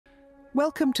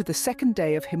Welcome to the second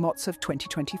day of Himotsav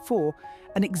 2024,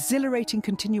 an exhilarating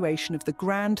continuation of the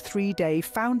grand three-day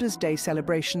Founders' Day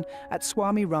celebration at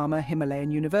Swami Rama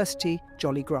Himalayan University,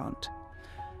 Jolly Grant.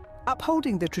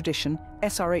 Upholding the tradition,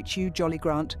 SRHU Jolly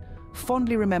Grant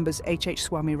fondly remembers H.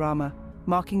 Swami Rama,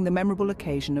 marking the memorable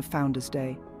occasion of Founders'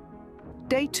 Day.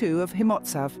 Day 2 of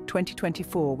Himotsav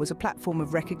 2024 was a platform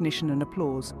of recognition and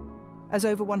applause, as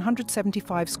over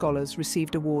 175 scholars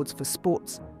received awards for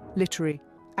sports, literary,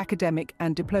 academic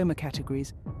and diploma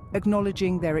categories,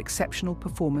 acknowledging their exceptional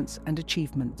performance and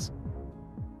achievements.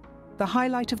 The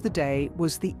highlight of the day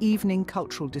was the evening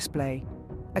cultural display,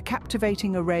 a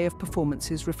captivating array of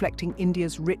performances reflecting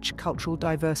India's rich cultural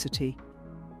diversity.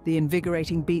 The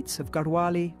invigorating beats of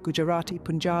Garhwali, Gujarati,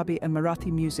 Punjabi and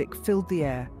Marathi music filled the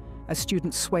air as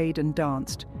students swayed and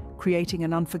danced, creating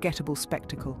an unforgettable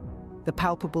spectacle. The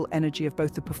palpable energy of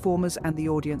both the performers and the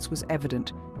audience was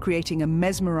evident, creating a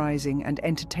mesmerizing and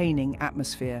entertaining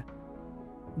atmosphere.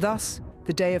 Thus,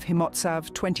 the day of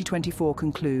Himotsav 2024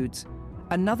 concludes,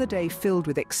 another day filled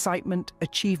with excitement,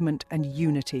 achievement and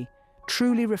unity,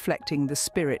 truly reflecting the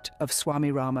spirit of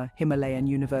Swami Rama Himalayan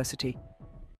University.